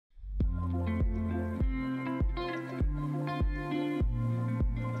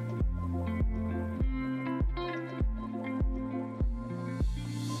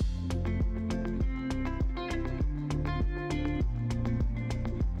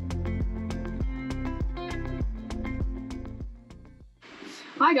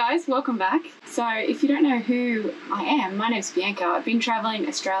Hi guys, welcome back. So if you don't know who I am, my name's Bianca. I've been travelling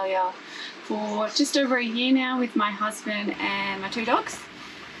Australia for just over a year now with my husband and my 2 dogs.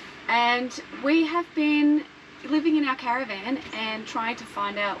 And we have been living in our caravan and trying to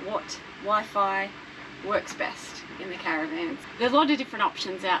find out what Wi-Fi works best in the caravan. There's a lot of different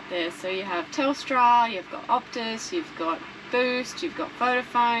options out there. So you have Telstra, you've got Optus, you've got Boost, you've got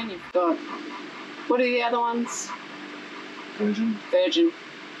Vodafone, you've got, what are the other ones?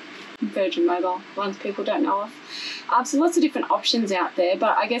 Virgin Mobile, ones people don't know of. So lots of different options out there,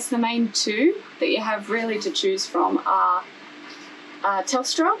 but I guess the main 2 that you have really to choose from are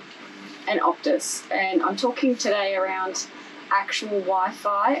Telstra and Optus. And I'm talking today around actual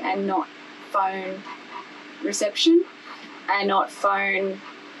Wi-Fi and not phone reception and not phone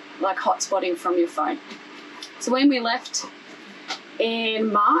like hotspotting from your phone. So when we left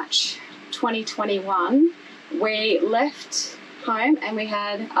in March 2021, we left home and we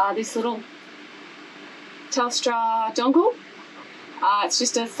had this little Telstra dongle. It's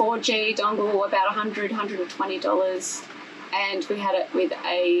just a 4G dongle, about $100, $120, and we had it with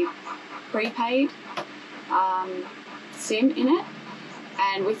a prepaid SIM in it,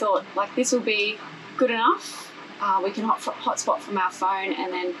 and we thought like this will be good enough. We can hotspot from our phone,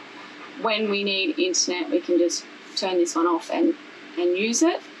 and then when we need internet we can just turn this one off and use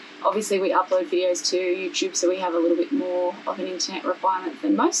it. Obviously we upload videos to YouTube, so we have a little bit more of an internet requirement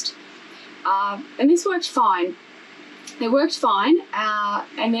than most. And this worked fine. It worked fine,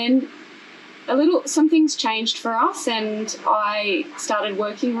 and then some things changed for us, and I started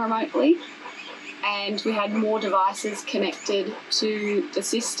working remotely, and we had more devices connected to the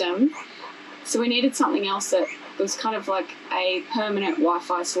system. So we needed something else that was kind of like a permanent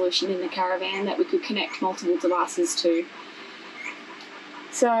Wi-Fi solution in the caravan that we could connect multiple devices to.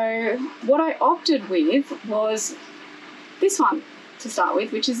 So what I opted with was this one to start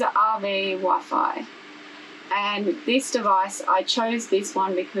with, which is the RV Wi-Fi. And this device, I chose this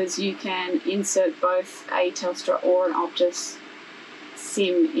one because you can insert both a Telstra or an Optus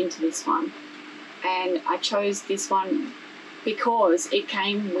SIM into this one. And I chose this one because it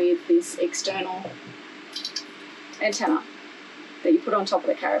came with this external antenna that you put on top of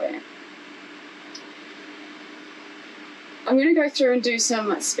the caravan. I'm going to go through and do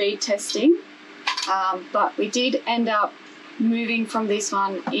some speed testing, but we did end up moving from this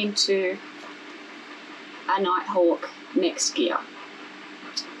one into a Nighthawk Netgear.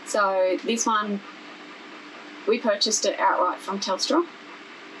 So this one, we purchased it outright from Telstra,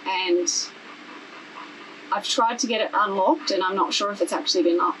 and I've tried to get it unlocked, and I'm not sure if it's actually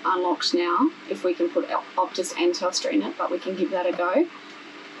been unlocked now, if we can put Optus and Telstra in it, but we can give that a go.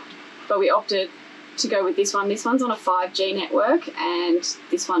 But we opted to go with this one. This one's on a 5G network, and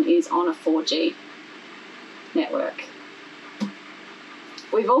this one is on a 4G network.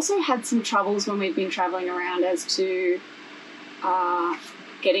 We've also had some troubles when we've been travelling around as to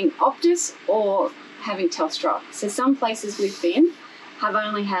getting Optus or having Telstra. So some places we've been have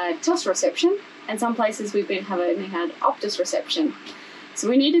only had Telstra reception, and some places we've been have only had Optus reception. So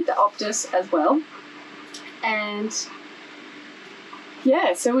we needed the Optus as well. And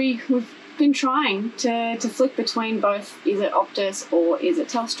yeah, so we've been trying to flick between both, is it Optus or is it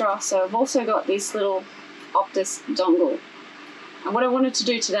Telstra. So I've also got this little Optus dongle, and what I wanted to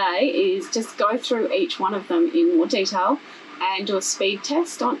do today is just go through each one of them in more detail and do a speed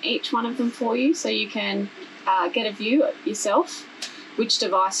test on each one of them for you, so you can get a view yourself which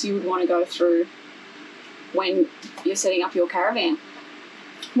device you would want to go through when you're setting up your caravan.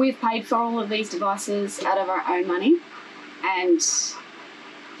 We've paid for all of these devices out of our own money, and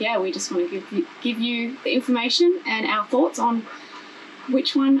yeah, we just want to give you the information and our thoughts on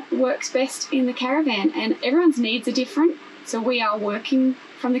which one works best in the caravan. And everyone's needs are different. So we are working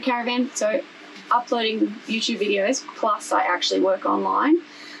from the caravan, so uploading YouTube videos, plus I actually work online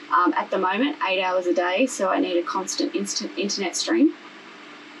at the moment, 8 hours a day, so I need a constant internet stream.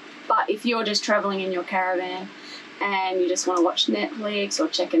 But if you're just traveling in your caravan and you just want to watch Netflix or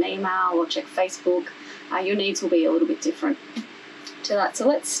check an email or check Facebook, your needs will be a little bit different to that. So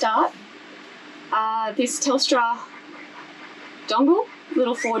let's start. This Telstra dongle,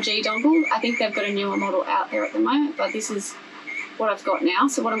 little 4G dongle. I think they've got a newer model out there at the moment, but this is what I've got now.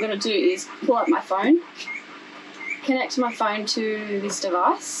 So what I'm going to do is pull up my phone, connect my phone to this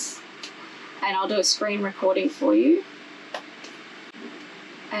device, and I'll do a screen recording for you.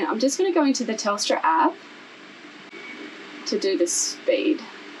 And I'm just going to go into the Telstra app to do the speed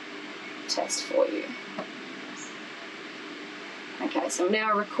test for you. Okay, so I'm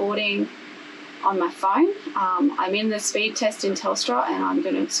now recording on my phone. I'm in the speed test in Telstra, and I'm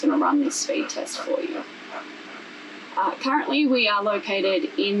just going to run this speed test for you. Currently we are located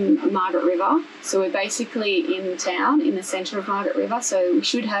in Margret River, so we're basically in town, in the centre of Margret River, so we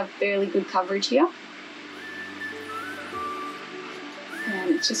should have fairly good coverage here.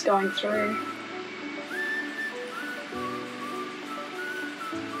 And it's just going through.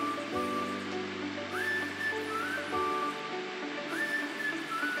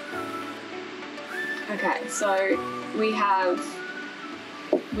 Okay, so we have,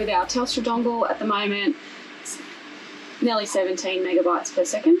 with our Telstra dongle at the moment, nearly 17 megabytes per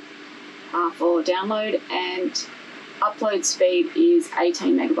second for download, and upload speed is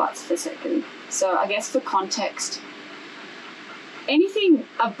 18 megabytes per second. So I guess for context, anything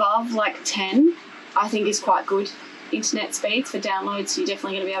above like 10 I think is quite good internet speeds for downloads. You're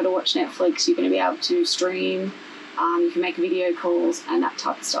definitely going to be able to watch Netflix, you're going to be able to stream, you can make video calls and that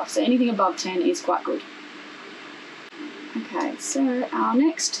type of stuff. So anything above 10 is quite good. Okay, so our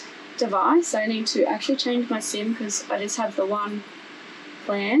next device, I need to actually change my SIM because I just have the one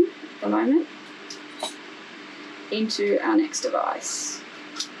plan at the moment, into our next device.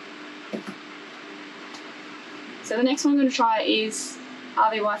 So the next one I'm going to try is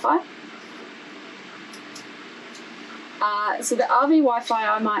RV Wi-Fi. So the RV Wi-Fi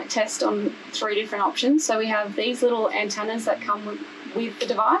I might test on 3 different options. So we have these little antennas that come with the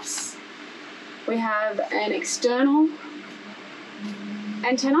device. We have an external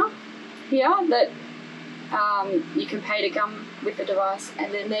antenna here that you can pay to come with the device,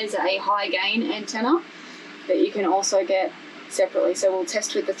 and then there's a high gain antenna that you can also get separately. So we'll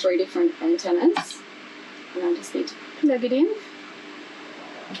test with the 3 different antennas, and I just need to plug it in.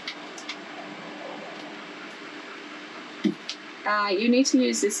 You need to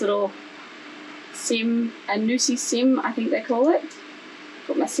use this little SIM, a Nusi SIM I think they call it.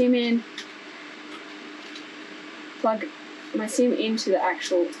 Put my SIM in, plug my SIM into the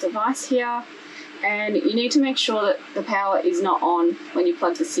actual device here, and you need to make sure that the power is not on when you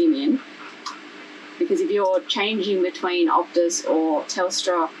plug the SIM in, because if you're changing between Optus or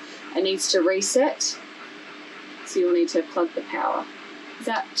Telstra, it needs to reset, so you'll need to plug the power. Is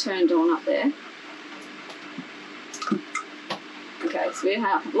that turned on up there? Okay, so we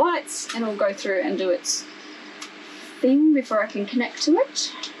have lights, and it'll go through and do its thing before I can connect to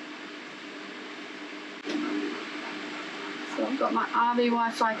it. So I've got my RV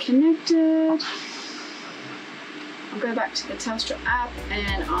Wi-Fi connected. I'll go back to the Telstra app,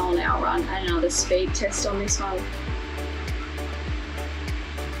 and I'll now run another speed test on this one.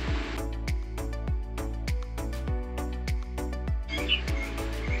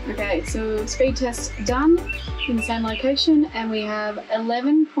 Okay, so speed test done in the same location, and we have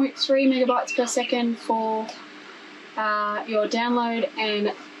 11.3 megabytes per second for your download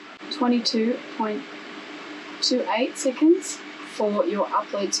and 22.28 seconds for your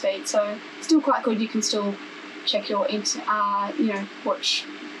upload speed. So still quite good. You can still check your watch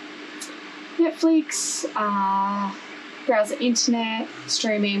Netflix, browse the internet,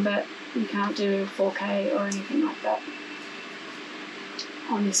 streaming, but you can't do 4K or anything like that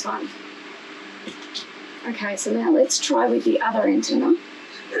on this one. Okay, so now let's try with the other antenna.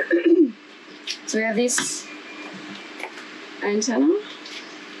 So we have this antenna,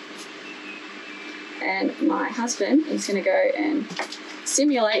 and my husband is going to go and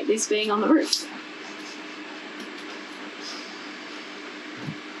simulate this being on the roof.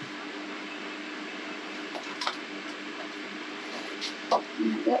 I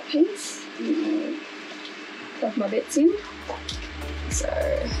have that piece. Plug my bits in. So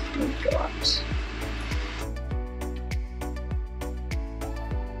we've got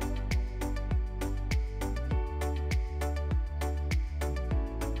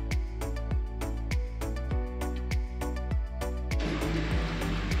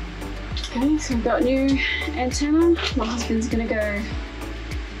okay, so we've got a new antenna. My husband's going to go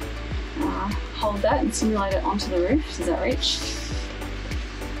hold that and simulate it onto the roof. Does that reach?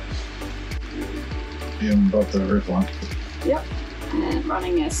 Yeah, above the roof line. Yep. And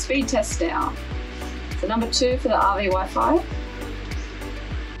running a speed test now. So number 2 for the RV Wi-Fi.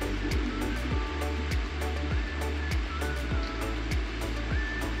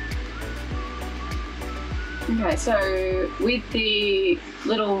 Okay, so with the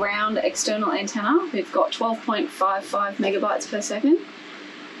little round external antenna, we've got 12.55 megabytes per second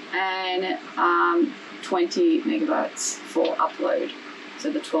and 20 megabytes for upload.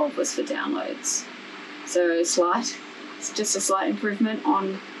 So the 12 was for downloads. So it's just a slight improvement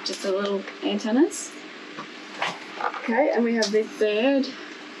on just the little antennas. Okay, and we have the 3rd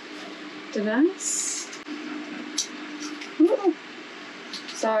device. Ooh.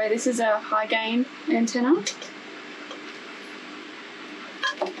 So this is a high gain antenna.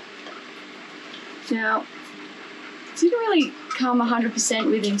 Now, didn't really come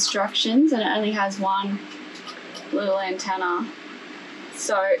 100% with instructions, and it only has one little antenna.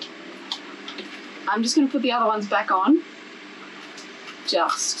 So I'm just going to put the other ones back on.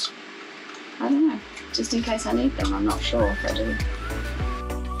 Just, I don't know, just in case I need them. I'm not sure if I do.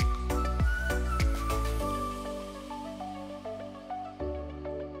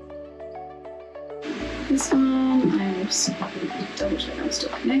 This one, I'm just double check I'm still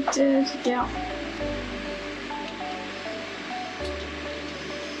connected. Yeah.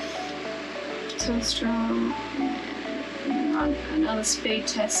 Telstra. And run another speed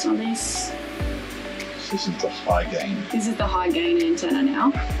test on this. This is the high gain. This is the high gain antenna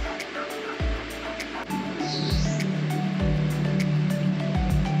now.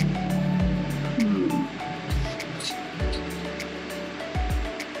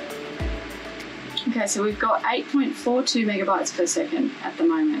 Okay, so we've got 8.42 megabytes per second at the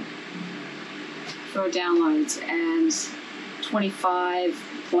moment for downloads and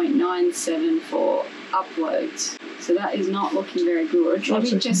 25.97 for uploads. So that is not looking very good. Let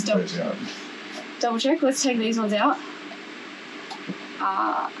me just double check. Let's take these ones out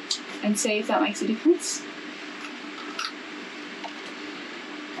and see if that makes a difference.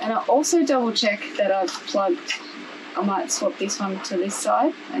 And I'll also double check that I've plugged. I might swap this one to this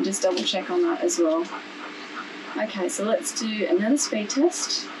side and just double check on that as well. Okay, so let's do another speed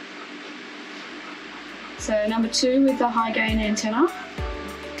test. So number 2 with the high gain antenna.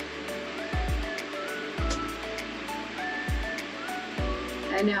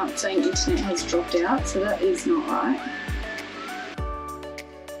 And now it's saying internet has dropped out, so that is not right.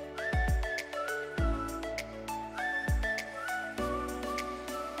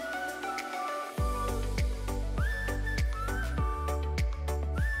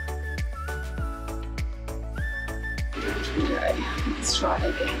 Okay, let's try it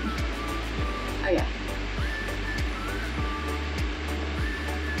again. Okay.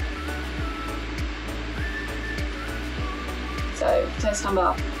 So test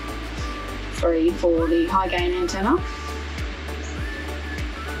number 3 for the high gain antenna.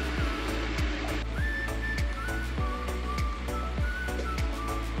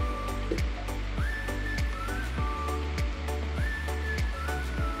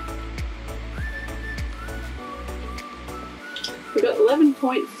 We've got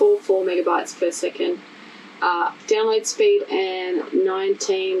 11.44 megabytes per second download speed and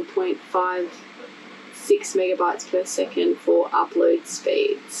 19.56 megabytes per second for upload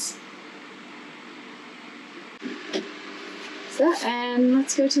speeds. So, and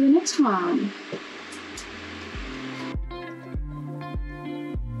let's go to the next one.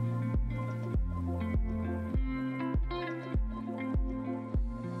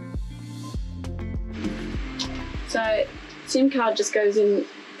 So SIM card just goes in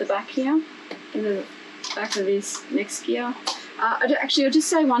the back here, in the back of this Netgear. Actually, I'll just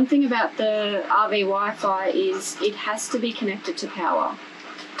say one thing about the RV Wi-Fi is it has to be connected to power.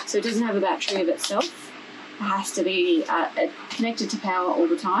 So it doesn't have a battery of itself. It has to be connected to power all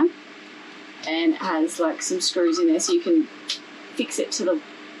the time, and it has like some screws in there so you can fix it to the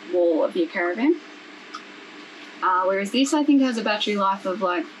wall of your Caravan. Whereas this, I think, has a battery life of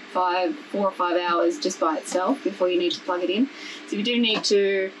like 4 or 5 hours just by itself before you need to plug it in. So if you do need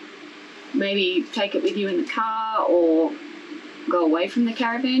to maybe take it with you in the car or go away from the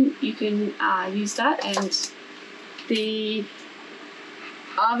Caravan, you can use that. And the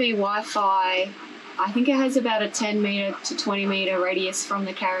RV Wi-Fi, I think it has about a 10 metre to 20 metre radius from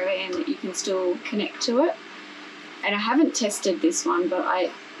the Caravan that you can still connect to it. And I haven't tested this one, but I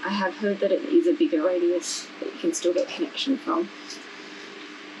have heard that it is a bigger radius that you can still get connection from.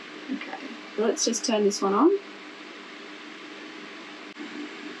 Okay, let's just turn this one on.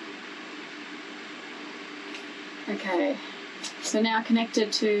 Okay, so now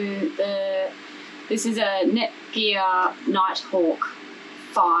connected to this is a Netgear Nighthawk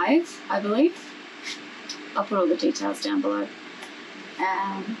 5, I believe. I'll put all the details down below.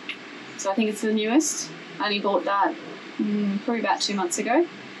 So I think it's the newest. I only bought that probably about 2 months ago.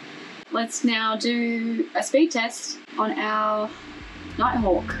 Let's now do a speed test on our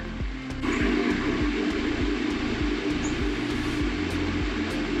Nighthawk.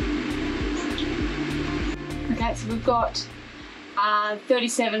 Okay, so we've got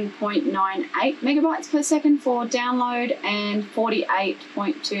 37.98 megabytes per second for download and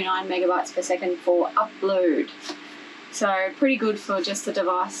 48.29 megabytes per second for upload. So pretty good for just the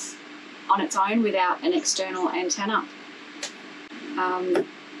device on its own without an external antenna.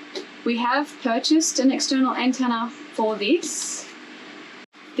 We have purchased an external antenna for this.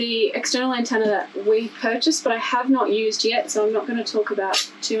 The external antenna that we purchased, but I have not used yet, so I'm not going to talk about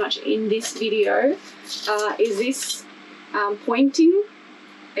too much in this video, is this pointing.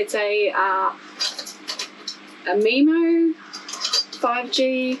 It's a MIMO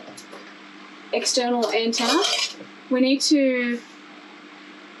 5G external antenna. We need to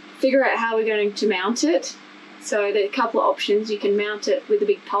figure out how we're going to mount it. So there are a couple of options. You can mount it with a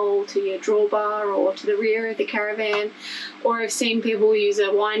big pole to your drawbar or to the rear of the Caravan, or I've seen people use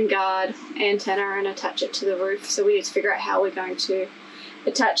a wind guard antenna and attach it to the roof. So we need to figure out how we're going to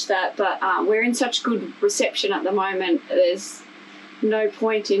attach that, but we're in such good reception at the moment, there's no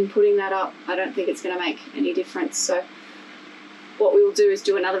point in putting that up. I don't think it's going to make any difference. So what we will do is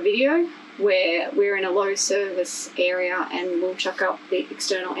do another video where we're in a low service area and we'll chuck up the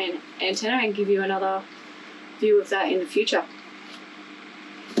external antenna and give you another view of that in the future.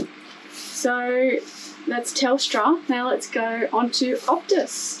 So that's Telstra. Now let's go on to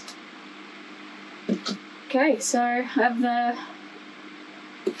Optus. Okay, so I have the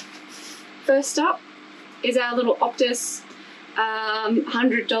first up is our little Optus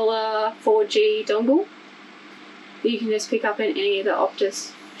 $100 4G dongle that you can just pick up in any of the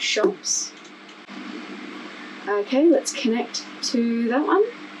Optus shops. Okay, let's connect to that one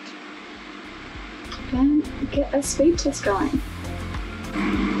and get a speed test going.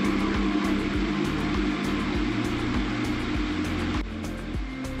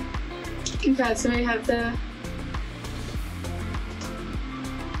 Okay, so we have the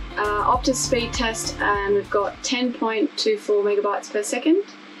Optus speed test, and we've got 10.24 megabytes per second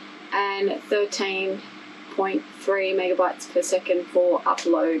and 13.3 megabytes per second for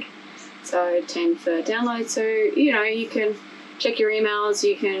upload. So 10 for download. So you know, you can check your emails,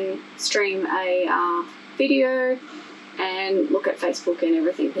 you can stream a video and look at Facebook and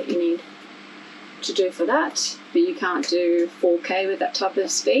everything that you need to do for that, but you can't do 4K with that type of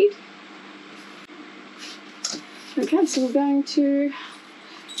speed. Okay, so we're going to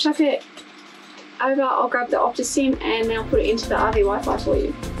chuck it over. I'll grab the Optus SIM and now put it into the RV Wi-Fi for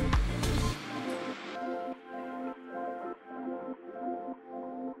you.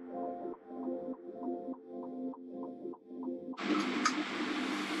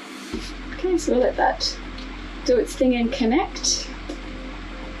 Okay, so we'll let that do its thing and connect.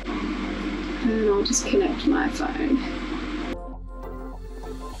 And I'll just connect my phone.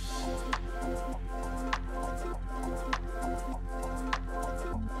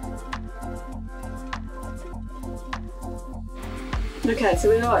 Okay, so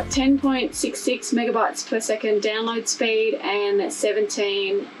we've got 10.66 megabytes per second download speed and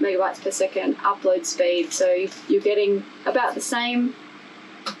 17 megabytes per second upload speed. So you're getting about the same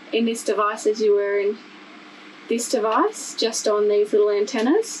in this device as you were in this device, just on these little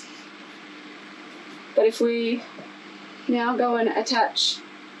antennas. But if we now go and attach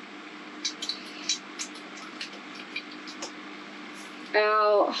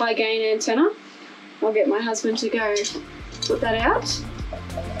our high gain antenna, I'll get my husband to go put that out.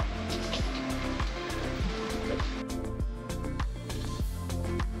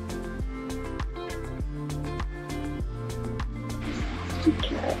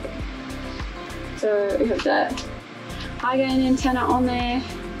 Okay, so we have that high gain antenna on there,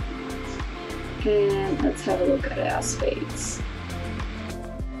 and let's have a look at our speeds.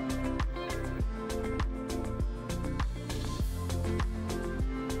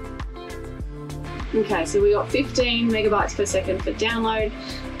 Okay, so we got 15 megabytes per second for download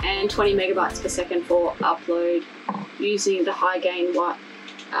and 20 megabytes per second for upload using the high gain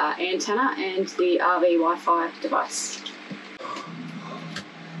antenna and the RV Wi-Fi device.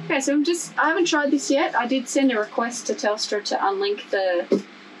 Okay, so I haven't tried this yet. I did send a request to Telstra to unlink the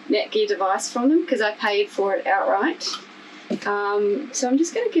Netgear device from them because I paid for it outright. So I'm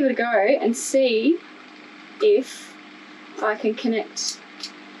just going to give it a go and see if I can connect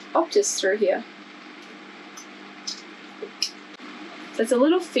Optus through here. So it's a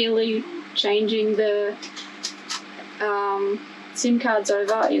little feely changing the SIM cards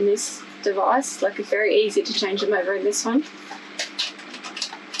over in this device. Like, it's very easy to change them over in this one.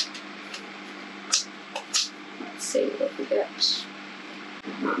 Let's see what we get.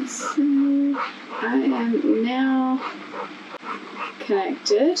 So I am now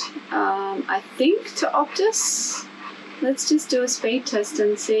connected, I think, to Optus. Let's just do a speed test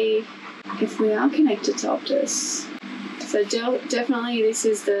and see if we are connected to Optus. So definitely this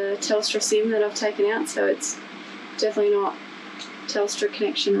is the Telstra SIM that I've taken out, so it's definitely not Telstra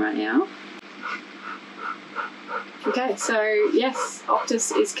connection right now. Okay, so yes,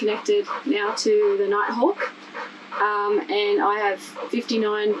 Optus is connected now to the Nighthawk, and I have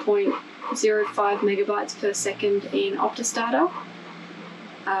 59.05 megabytes per second in Optus data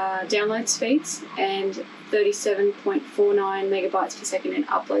download speeds and 37.49 megabytes per second in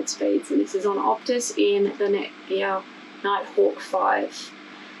upload speeds, and this is on Optus in the Netgear Nighthawk 5,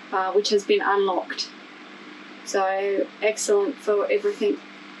 which has been unlocked. So excellent for everything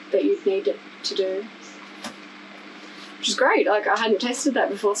that you'd need it to do, which is great. Like, I hadn't tested that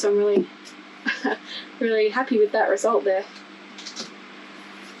before, so I'm really really happy with that result there.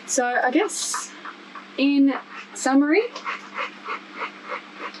 So I guess in summary,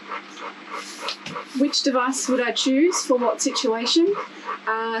 which device would I choose for what situation?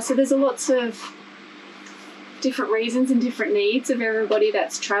 So there's lots of different reasons and different needs of everybody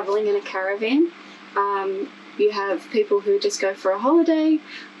that's travelling in a caravan. You have people who just go for a holiday,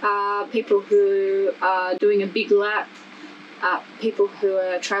 people who are doing a big lap, people who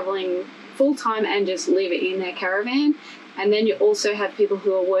are travelling full-time and just live in their caravan, and then you also have people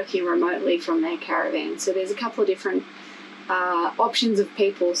who are working remotely from their caravan. So there's a couple of different options of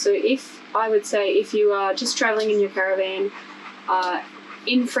people. So I would say if you are just travelling in your caravan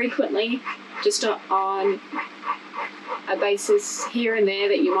infrequently, just on a basis here and there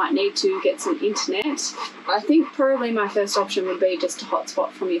that you might need to get some internet, I think probably my first option would be just to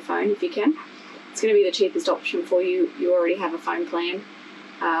hotspot from your phone if you can. It's going to be the cheapest option for you. You already have a phone plan.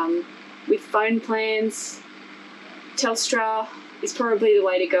 With phone plans, Telstra is probably the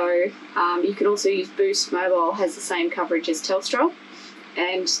way to go. You can also use Boost Mobile, has the same coverage as Telstra,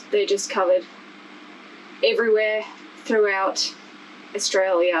 and they're just covered everywhere throughout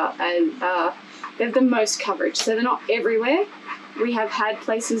Australia, and they have the most coverage. So they're not everywhere. We have had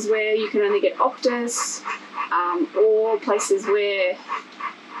places where you can only get Optus, or places where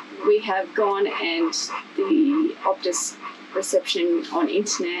we have gone and the Optus reception on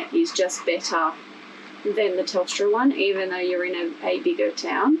internet is just better than the Telstra one, even though you're in a bigger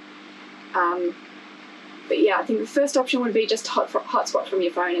town. But yeah, I think the first option would be just hotspot from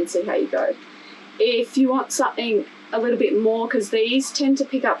your phone and see how you go. If you want something a little bit more, because these tend to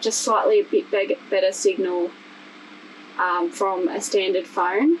pick up just slightly a bit better signal from a standard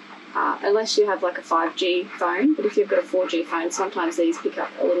phone, unless you have like a 5G phone. But if you've got a 4G phone, sometimes these pick up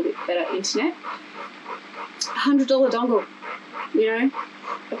a little bit better internet. $100 dongle, you know,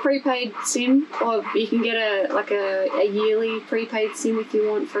 a prepaid SIM, or you can get a yearly prepaid SIM if you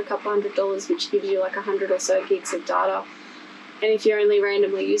want for a couple $100, which gives you like 100 or so gigs of data. And if you're only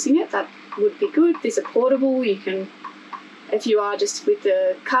randomly using it, that would be good. These are portable. You can, if you are just with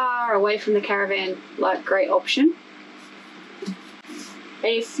the car away from the caravan, like, great option.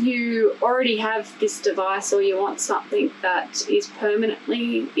 If you already have this device, or you want something that is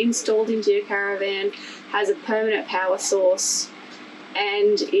permanently installed into your caravan, has a permanent power source,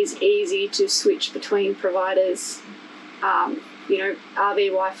 and is easy to switch between providers, you know, RV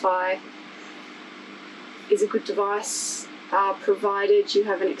Wi-Fi is a good device, provided you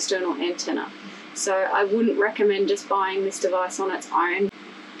have an external antenna. So I wouldn't recommend just buying this device on its own.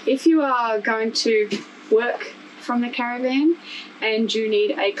 If you are going to work from the caravan and you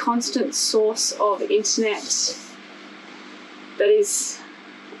need a constant source of internet that is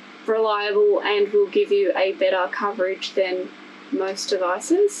reliable and will give you a better coverage than most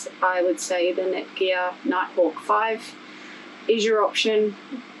devices, I would say the Netgear Nighthawk 5 is your option.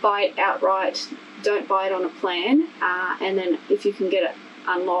 Buy it outright, don't buy it on a plan, and then if you can get it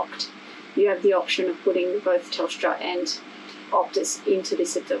unlocked, you have the option of putting both Telstra and Optus into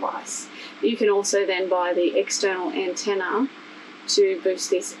this device. You can also then buy the external antenna to boost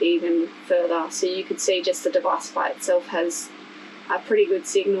this even further. So you could see just the device by itself has a pretty good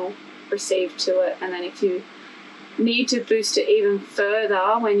signal received to it, and then if you need to boost it even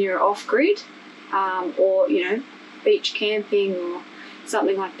further when you're off-grid, or, you know, beach camping or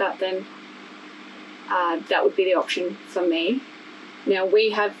something like that, then that would be the option for me. Now, we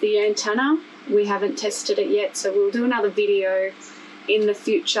have the antenna. We haven't tested it yet, so we'll do another video in the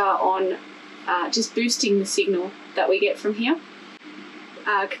future on just boosting the signal that we get from here.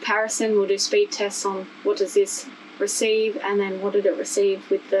 Comparison, we'll do speed tests on what does this receive, and then what did it receive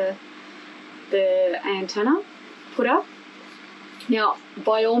with the antenna put up. Now,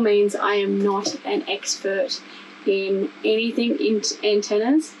 by all means, I am not an expert in anything in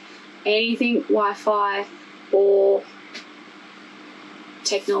antennas, anything Wi-Fi or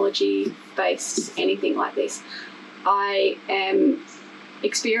technology based, anything like this. I am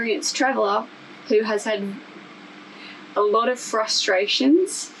experienced traveller who has had a lot of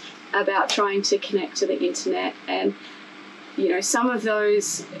frustrations about trying to connect to the internet, and you know, some of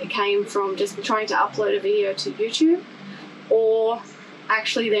those came from just trying to upload a video to YouTube, or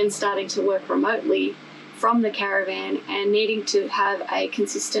actually then starting to work remotely from the caravan and needing to have a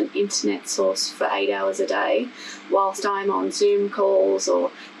consistent internet source for 8 hours a day whilst I'm on Zoom calls or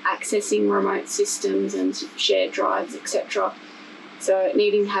accessing remote systems and shared drives, etc. So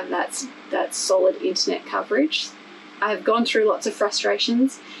needing to have that solid internet coverage. I've gone through lots of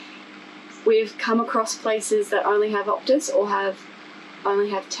frustrations. We've come across places that only have Optus or only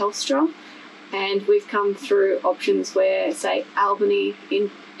have Telstra, and we've come through options where, say, Albany in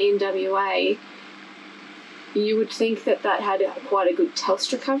WA, you would think that had quite a good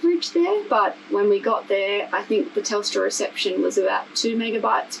Telstra coverage there, but when we got there, I think the Telstra reception was about 2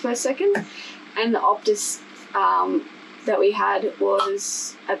 megabytes per second, and the Optus that we had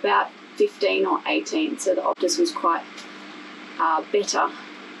was about 15 or 18, so the Optus was quite better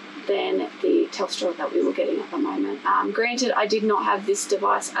than the Telstra that we were getting at the moment. Granted, I did not have this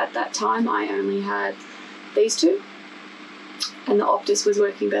device at that time. I only had these two, and the Optus was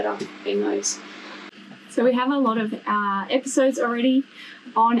working better in those. So we have a lot of episodes already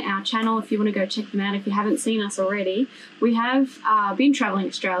on our channel if you want to go check them out if you haven't seen us already. We have been travelling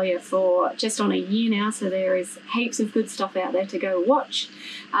Australia for just on a year now, so there is heaps of good stuff out there to go watch.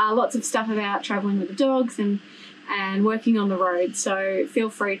 Lots of stuff about travelling with the dogs and working on the road, so feel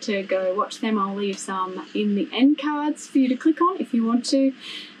free to go watch them. I'll leave some in the end cards for you to click on if you want to.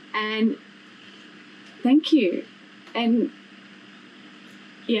 And thank you. And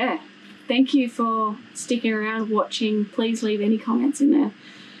yeah, thank you for sticking around watching. Please leave any comments in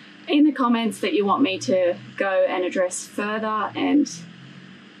the comments that you want me to go and address further, and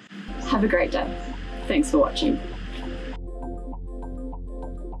have a great day. Thanks for watching.